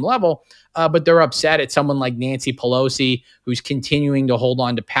the same level, but they're upset at someone like Nancy Pelosi, who's continuing to hold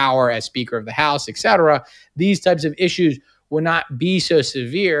on to power as Speaker of the House, et cetera. These types of issues would not be so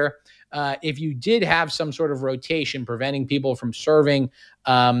severe if you did have some sort of rotation preventing people from serving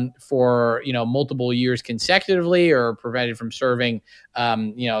for multiple years consecutively, or prevented from serving,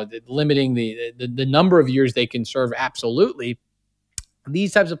 limiting the number of years they can serve absolutely.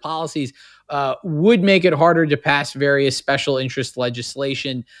 These types of policies would make it harder to pass various special interest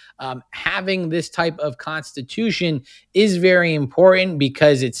legislation. Having this type of constitution is very important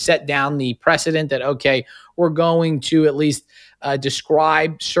because it set down the precedent that, okay, we're going to at least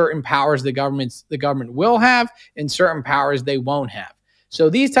describe certain powers the government will have and certain powers they won't have. So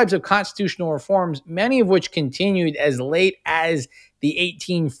these types of constitutional reforms, many of which continued as late as the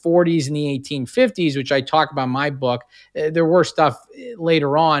 1840s and the 1850s, which I talk about in my book. There were stuff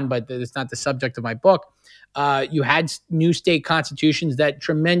later on, but it's not the subject of my book. You had new state constitutions that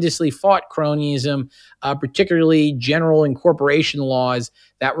tremendously fought cronyism, particularly general incorporation laws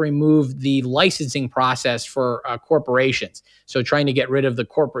that removed the licensing process for corporations. So trying to get rid of the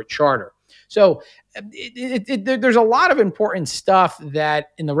corporate charter. So there's a lot of important stuff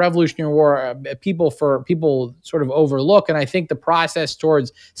that in the Revolutionary War people sort of overlook, and I think the process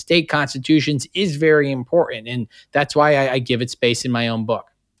towards state constitutions is very important, and that's why I give it space in my own book.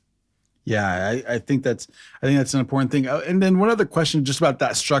 Yeah, I think that's an important thing. And then one other question just about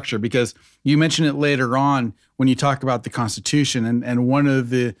that structure, because you mentioned it later on when you talk about the Constitution, and one of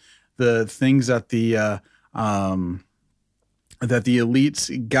the things that the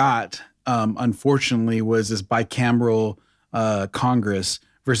elites got, unfortunately, was this bicameral Congress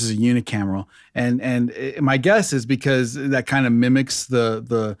versus a unicameral, and my guess is because that kind of mimics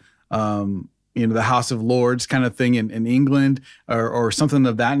the House of Lords kind of thing in England, or something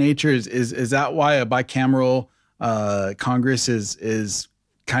of that nature. Is that why a bicameral Congress is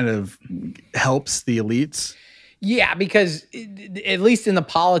kind of helps the elites? Yeah, because at least in the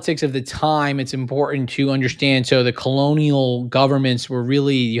politics of the time, it's important to understand. So the colonial governments were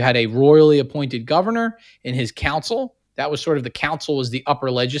really, you had a royally appointed governor and his council. That was sort of, the council was the upper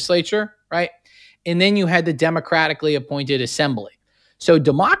legislature, right? And then you had the democratically appointed assembly. So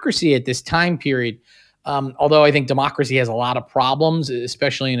democracy at this time period, although I think democracy has a lot of problems,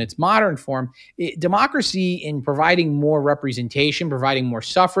 especially in its modern form, democracy in providing more representation, providing more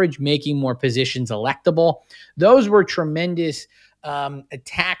suffrage, making more positions electable, those were tremendous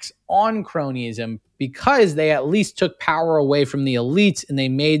attacks on cronyism because they at least took power away from the elites and they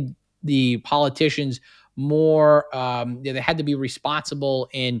made the politicians more, they had to be responsible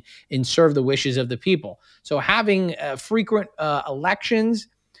and serve the wishes of the people. So having frequent elections,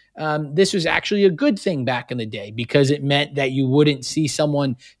 this was actually a good thing back in the day because it meant that you wouldn't see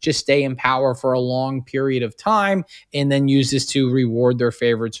someone just stay in power for a long period of time and then use this to reward their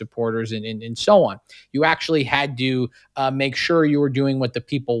favorite supporters and so on. You actually had to make sure you were doing what the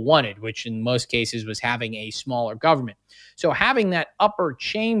people wanted, which in most cases was having a smaller government. So having that upper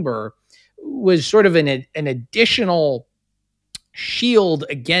chamber was sort of an additional shield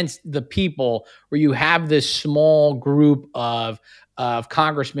against the people, where you have this small group of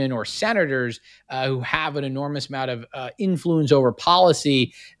congressmen or senators who have an enormous amount of influence over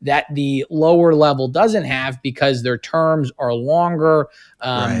policy that the lower level doesn't have because their terms are longer.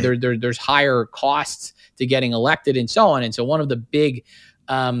 Right. There's higher costs to getting elected and so on. And so one of the big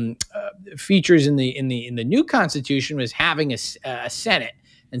features in the new Constitution was having a Senate.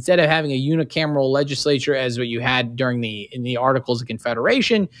 Instead of having a unicameral legislature as what you had in the Articles of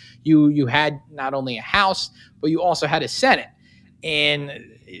Confederation, you had not only a House, but you also had a Senate. And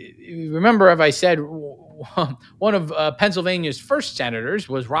remember, as I said, one of Pennsylvania's first senators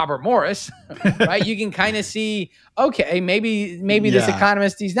was Robert Morris, right? You can kind of see, okay, maybe this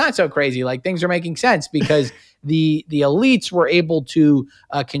economist, he's not so crazy. Like, things are making sense because the elites were able to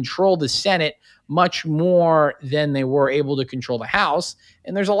control the Senate much more than they were able to control the House.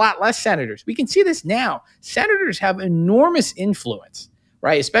 And there's a lot less senators. We can see this now. Senators have enormous influence,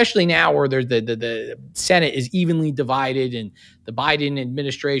 right? Especially now where the Senate is evenly divided, and the Biden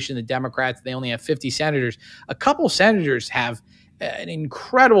administration, the Democrats, they only have 50 senators. A couple senators have an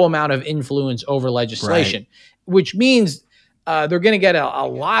incredible amount of influence over legislation, right, which means they're going to get a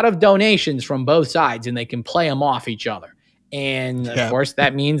lot of donations from both sides, and they can play them off each other. And of course,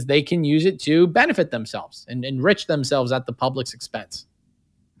 that means they can use it to benefit themselves and enrich themselves at the public's expense.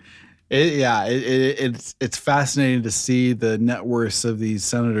 It's fascinating to see the net worths of these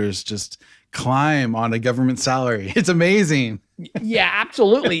senators just climb on a government salary. It's amazing. Yeah,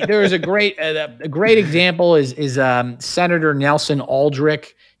 absolutely. There's a great example is Senator Nelson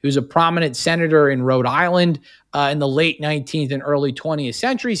Aldrich, who's a prominent senator in Rhode Island in the late 19th and early 20th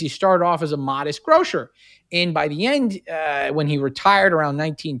centuries. He started off as a modest grocer. And by the end, when he retired around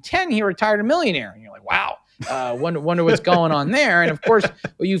 1910, he retired a millionaire. And you're like, wow, wonder what's going on there. And of course,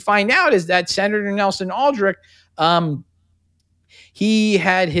 what you find out is that Senator Nelson Aldrich, he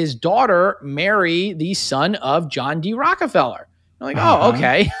had his daughter marry the son of John D. Rockefeller. You're like, oh,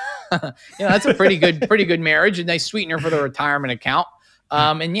 okay. That's a pretty good marriage, a nice sweetener for the retirement account.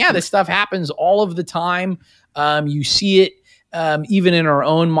 And yeah, this stuff happens all of the time. You see it even in our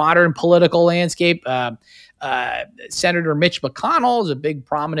own modern political landscape. Senator Mitch McConnell is a big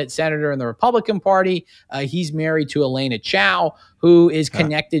prominent senator in the Republican Party. He's married to Elena Chow, who is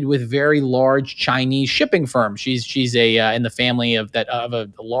connected with very large Chinese shipping firms. She's in the family of a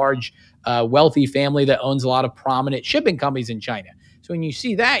large wealthy family that owns a lot of prominent shipping companies in China. So when you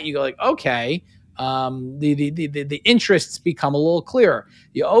see that, you go like, okay, the interests become a little clearer.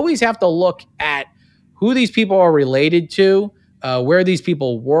 You always have to look at who these people are related to, where these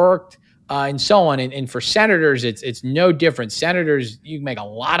people worked, and so on. And for senators, it's no different. Senators, you make a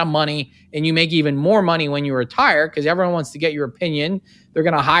lot of money, and you make even more money when you retire because everyone wants to get your opinion. They're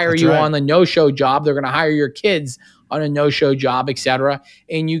going to hire you on the no-show job. They're going to hire your kids on a no-show job, et cetera.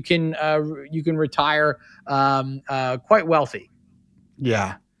 And you can retire quite wealthy.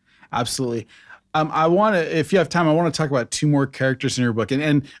 Yeah, absolutely. If you have time, I want to talk about two more characters in your book,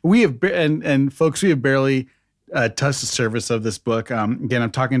 and folks, we have barely touched the surface of this book. Again,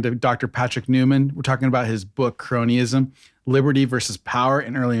 I'm talking to Dr. Patrick Newman. We're talking about his book, Cronyism, Liberty versus Power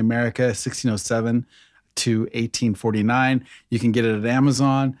in Early America, 1607 to 1849. You can get it at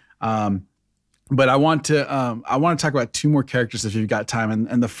Amazon. But I want to talk about two more characters if you've got time.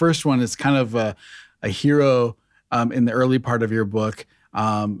 And the first one is kind of a hero in the early part of your book.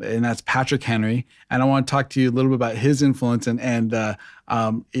 And that's Patrick Henry. And I want to talk to you a little bit about his influence talk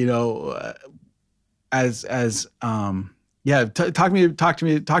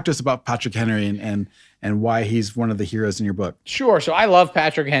to us about Patrick Henry and why he's one of the heroes in your book. Sure. So I love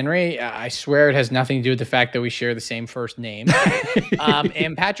Patrick Henry. I swear it has nothing to do with the fact that we share the same first name.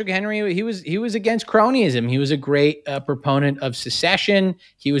 And Patrick Henry, he was against cronyism. He was a great proponent of secession.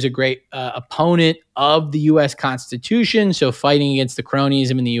 He was a great opponent of the U.S. Constitution. So fighting against the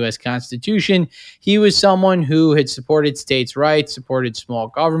cronyism in the U.S. Constitution. He was someone who had supported states' rights, supported small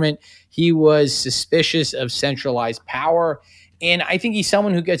government. He was suspicious of centralized power. And I think he's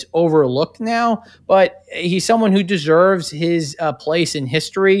someone who gets overlooked now, but he's someone who deserves his place in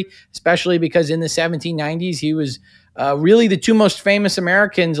history, especially because in the 1790s, he was really the two most famous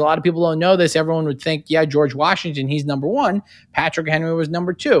Americans. A lot of people don't know this. Everyone would think, yeah, George Washington, he's number one. Patrick Henry was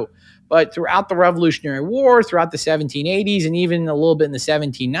number two. But throughout the Revolutionary War, throughout the 1780s, and even a little bit in the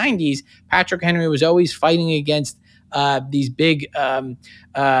 1790s, Patrick Henry was always fighting against these big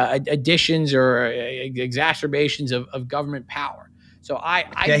additions or exacerbations of government power. So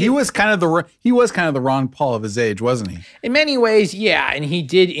he was kind of the Ron Paul of his age, wasn't he? In many ways, yeah, and he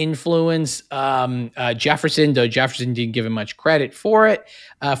did influence Jefferson, though Jefferson didn't give him much credit for it.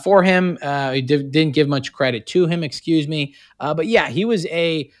 He didn't give much credit to him. Excuse me. But yeah, he was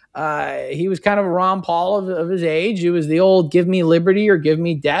kind of a Ron Paul of his age. It was the old "give me liberty or give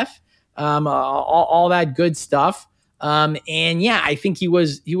me death," all that good stuff. And yeah, I think he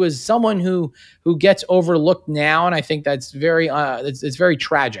was someone who gets overlooked now, and I think that's it's very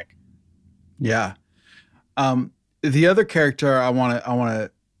tragic. Yeah. The other character I want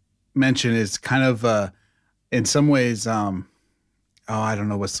to mention is kind of in some ways I don't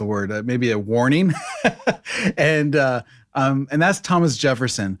know what's the word, maybe a warning. and that's Thomas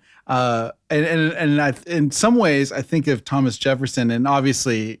Jefferson. In some ways I think of Thomas Jefferson, and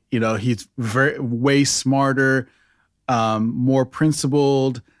obviously, he's way smarter, more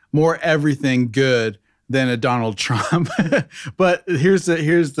principled, more everything good than a Donald Trump. But here's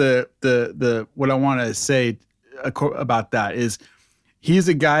the what I want to say about that is he's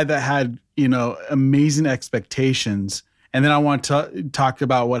a guy that had, amazing expectations. And then I want to talk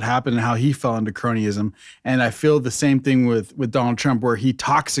about what happened and how he fell into cronyism. And I feel the same thing with Donald Trump, where he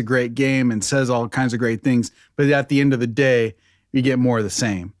talks a great game and says all kinds of great things, but at the end of the day, you get more of the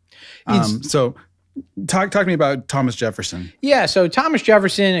same. So talk to me about Thomas Jefferson. Yeah, so Thomas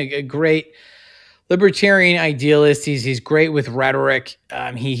Jefferson, a great libertarian idealist. He's great with rhetoric.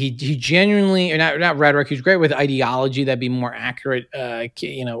 He genuinely, or not rhetoric. He's great with ideology. That'd be more accurate,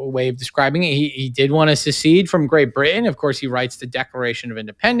 way of describing it. He did want to secede from Great Britain. Of course, he writes the Declaration of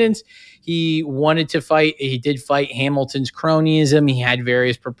Independence. He wanted to fight. He did fight Hamilton's cronyism. He had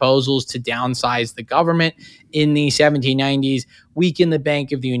various proposals to downsize the government in the 1790s, weaken the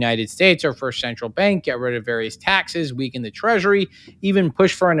Bank of the United States, our first central bank, get rid of various taxes, weaken the Treasury, even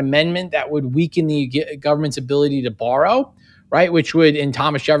push for an amendment that would weaken the government's ability to borrow, right? Which would, in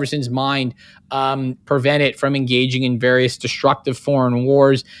Thomas Jefferson's mind, prevent it from engaging in various destructive foreign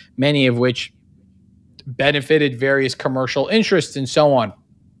wars, many of which benefited various commercial interests and so on.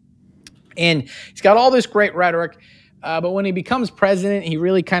 And he's got all this great rhetoric. But when he becomes president, he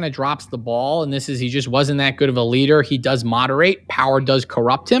really kind of drops the ball. And he just wasn't that good of a leader. He does moderate. Power does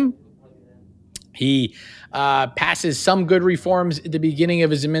corrupt him. He passes some good reforms at the beginning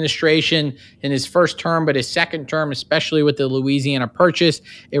of his administration in his first term, but his second term, especially with the Louisiana Purchase,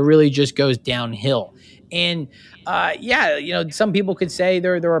 it really just goes downhill. And some people could say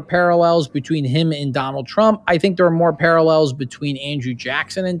there are parallels between him and Donald Trump. I think there are more parallels between Andrew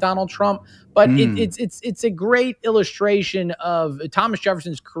Jackson and Donald Trump. But it's a great illustration of Thomas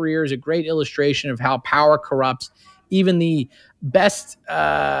Jefferson's career is a great illustration of how power corrupts even the best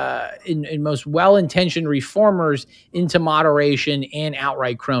and most well-intentioned reformers into moderation and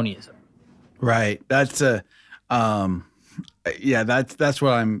outright cronyism. Right. That's that's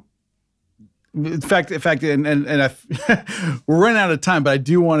what I'm. In fact, and we're running out of time, but I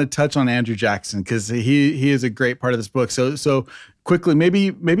do want to touch on Andrew Jackson because he is a great part of this book. So quickly,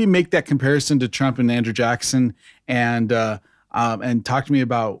 maybe make that comparison to Trump and Andrew Jackson, and talk to me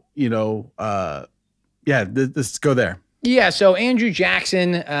about let's go there. Yeah, so Andrew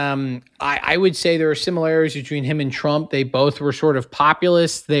Jackson, I would say there are similarities between him and Trump. They both were sort of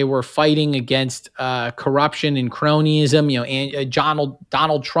populists. They were fighting against corruption and cronyism.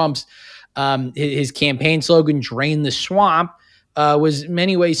 Donald Trump's his campaign slogan, "Drain the Swamp," was in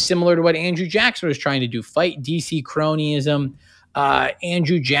many ways similar to what Andrew Jackson was trying to do, fight DC cronyism.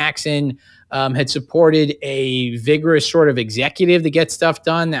 Andrew Jackson had supported a vigorous sort of executive to get stuff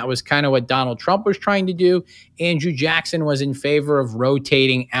done. That was kind of what Donald Trump was trying to do. Andrew Jackson was in favor of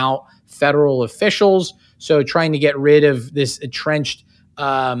rotating out federal officials, so trying to get rid of this entrenched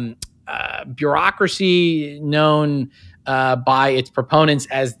bureaucracy known by its proponents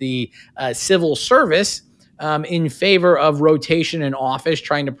as the civil service, in favor of rotation in office,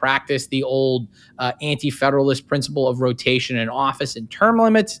 trying to practice the old anti-federalist principle of rotation in office and term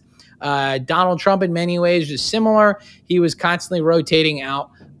limits. Donald Trump, in many ways, was similar. He was constantly rotating out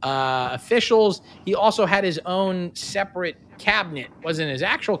officials. He also had his own separate cabinet. It wasn't his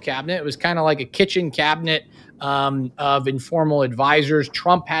actual cabinet. It was kind of like a kitchen cabinet of informal advisors.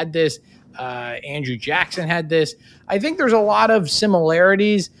 Trump had this Andrew Jackson had this. I think there's a lot of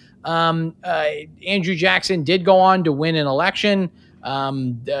similarities. Andrew Jackson did go on to win an election,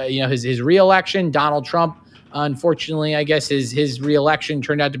 his re-election. Donald Trump, unfortunately, I guess his re-election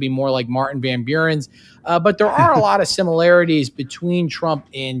turned out to be more like Martin Van Buren's. But there are a lot of similarities between Trump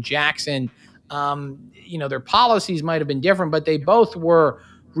and Jackson. Their policies might have been different, but they both were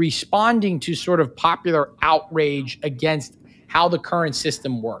responding to sort of popular outrage against how the current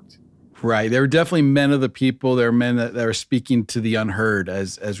system worked. Right. They were definitely men of the people. They were men that were speaking to the unheard,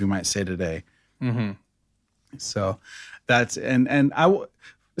 as we might say today. Mm-hmm. So that's,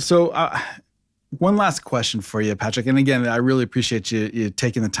 one last question for you, Patrick. And again, I really appreciate you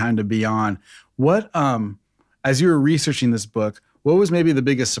taking the time to be on. What, as you were researching this book, what was maybe the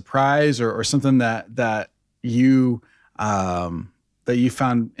biggest surprise or something that you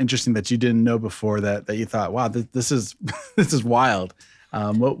found interesting that you didn't know before that you thought, wow, this is wild.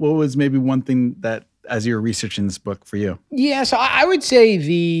 What was maybe one thing that, as you were researching this book, for you? Yeah, so I would say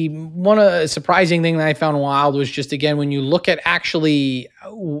the surprising thing that I found wild was just, again, when you look at actually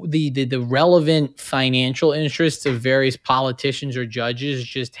the relevant financial interests of various politicians or judges,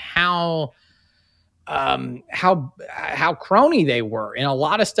 just how crony they were. And a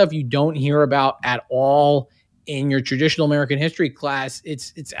lot of stuff you don't hear about at all in your traditional American history class.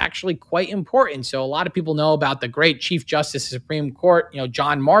 It's actually quite important. So a lot of people know about the great Chief Justice of the Supreme Court,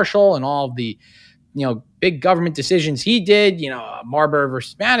 John Marshall, and all of the, big government decisions he did, Marbury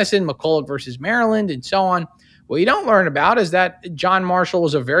versus Madison, McCulloch versus Maryland, and so on. What you don't learn about is that John Marshall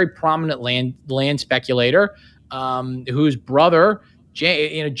was a very prominent land speculator, whose brother,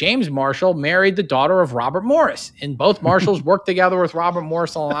 James Marshall, married the daughter of Robert Morris, and both Marshalls worked together with Robert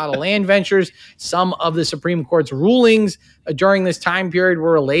Morris on a lot of land ventures. Some of the Supreme Court's rulings during this time period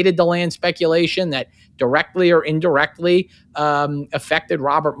were related to land speculation that directly or indirectly affected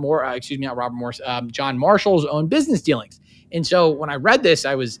John Marshall's own business dealings. And so when I read this,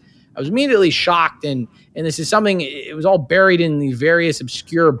 I was immediately shocked, and this is something, it was all buried in the various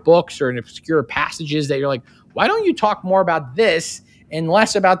obscure books or in obscure passages that you're like, why don't you talk more about this and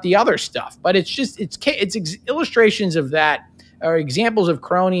less about the other stuff? But it's illustrations of that, or examples of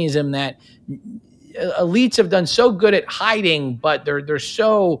cronyism that elites have done so good at hiding, but they're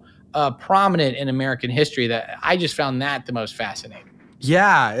so prominent in American history that I just found that the most fascinating.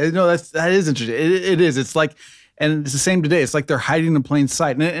 Yeah, no, that is interesting. It is. It's like, and it's the same today. It's like they're hiding in plain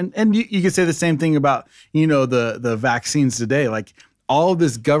sight. And you could say the same thing about, the vaccines today. Like, all of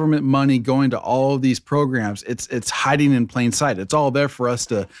this government money going to all of these programs, it's hiding in plain sight. It's all there for us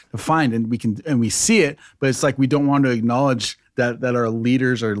to find, and we see it, but it's like we don't want to acknowledge that our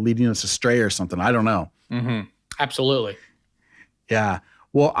leaders are leading us astray or something. I don't know. Mm-hmm. Absolutely. Yeah.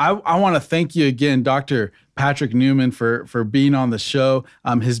 Well, I want to thank you again, Dr. Patrick Newman, for being on the show.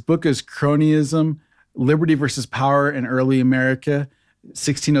 His book is Cronyism, Liberty versus Power in Early America,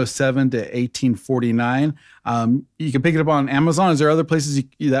 1607 to 1849. You can pick it up on Amazon. Is there other places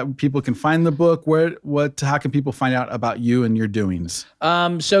that people can find the book? How can people find out about you and your doings?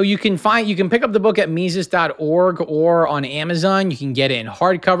 So you can pick up the book at Mises.org or on Amazon. You can get it in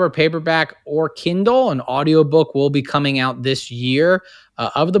hardcover, paperback, or Kindle. An audiobook will be coming out this year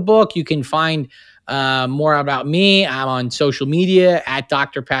of the book. You can find more about me. I'm on social media at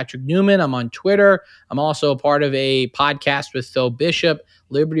Dr. Patrick Newman. I'm on Twitter. I'm also a part of a podcast with Phil Bishop,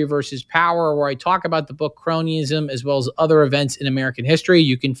 Liberty versus Power, where I talk about the book Cronyism as well as other events in American history.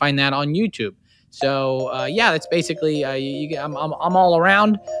 You can find that on YouTube. So that's basically I'm all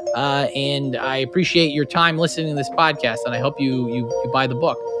around, and I appreciate your time listening to this podcast, and I hope you buy the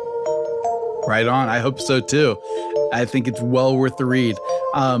book. Right on. I hope so too. I think it's well worth the read.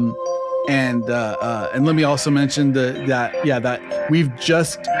 And let me also mention that we've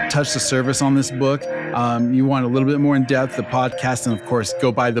just touched the surface on this book. You want a little bit more in depth, the podcast, and of course,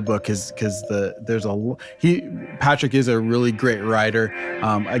 go buy the book because Patrick is a really great writer.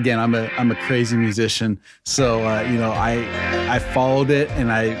 Again, I'm a crazy musician, so I followed it and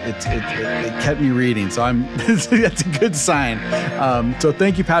it kept me reading. So that's a good sign. So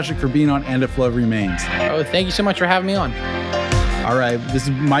thank you, Patrick, for being on And If Love Remains. Oh, thank you so much for having me on. All right, this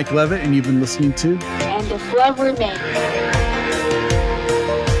is Mike Levitt, and you've been listening to And If Love Remains.